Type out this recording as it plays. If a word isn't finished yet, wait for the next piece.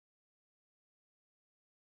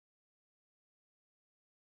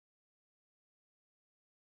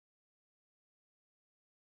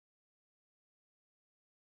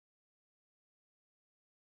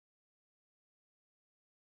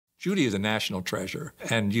Judy is a national treasure,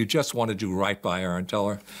 and you just want to do right by her and tell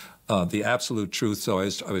her the absolute truth. So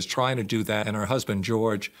I was trying to do that, and her husband,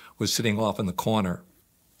 George, was sitting off in the corner.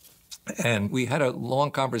 And we had a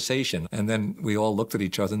long conversation, and then we all looked at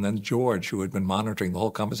each other, and then George, who had been monitoring the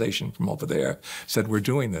whole conversation from over there, said, "We're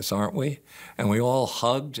doing this, aren't we?" And we all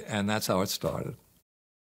hugged, and that's how it started.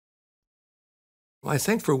 I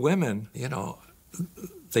think for women, you know,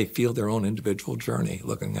 they feel their own individual journey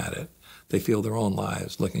looking at it. They feel their own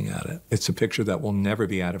lives looking at it. It's a picture that will never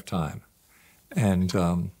be out of time,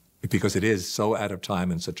 and because it is so out of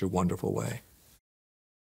time in such a wonderful way.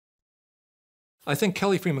 I think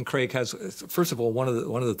Kelly Fremon Craig has, first of all, one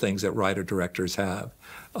of the things that writer-directors have,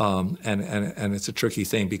 and it's a tricky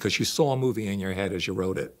thing because you saw a movie in your head as you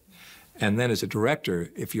wrote it. And then as a director,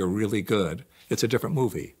 if you're really good, it's a different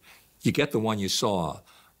movie. You get the one you saw,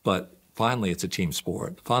 but finally it's a team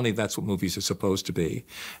sport. Finally, that's what movies are supposed to be.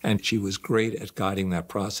 And she was great at guiding that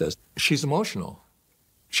process. She's emotional.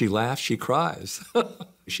 She laughs, she cries.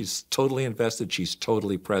 She's totally invested, she's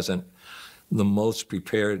totally present. The most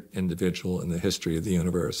prepared individual in the history of the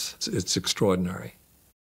universe. It's extraordinary.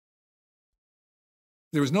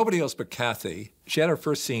 There was nobody else but Kathy. She had her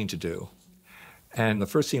first scene to do. And the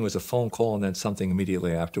first scene was a phone call and then something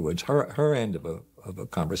immediately afterwards, her end of a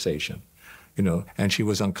conversation, you know, and she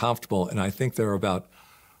was uncomfortable. And I think there were about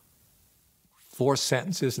 4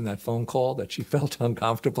 sentences in that phone call that she felt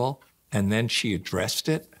uncomfortable. And then she addressed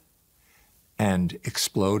it and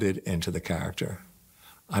exploded into the character.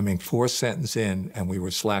 I mean, 4 sentences in, and we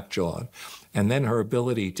were slack-jawed. And then her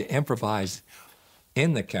ability to improvise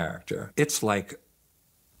in the character, it's like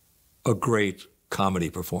a great comedy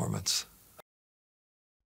performance.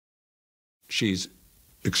 She's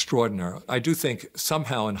extraordinary. I do think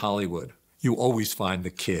somehow in Hollywood, you always find the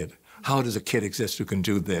kid. How does a kid exist who can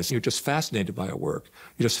do this? You're just fascinated by her work.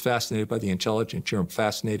 You're just fascinated by the intelligence. You're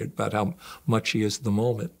fascinated about how much she is at the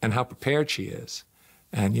moment and how prepared she is.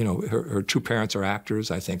 And, you know, her 2 parents are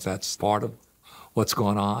actors. I think that's part of what's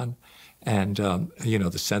going on. And, you know,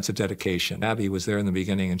 the sense of dedication. Abby was there in the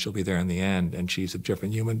beginning and she'll be there in the end. And she's a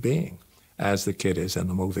different human being, as the kid is in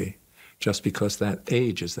the movie, just because that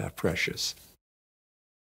age is that precious.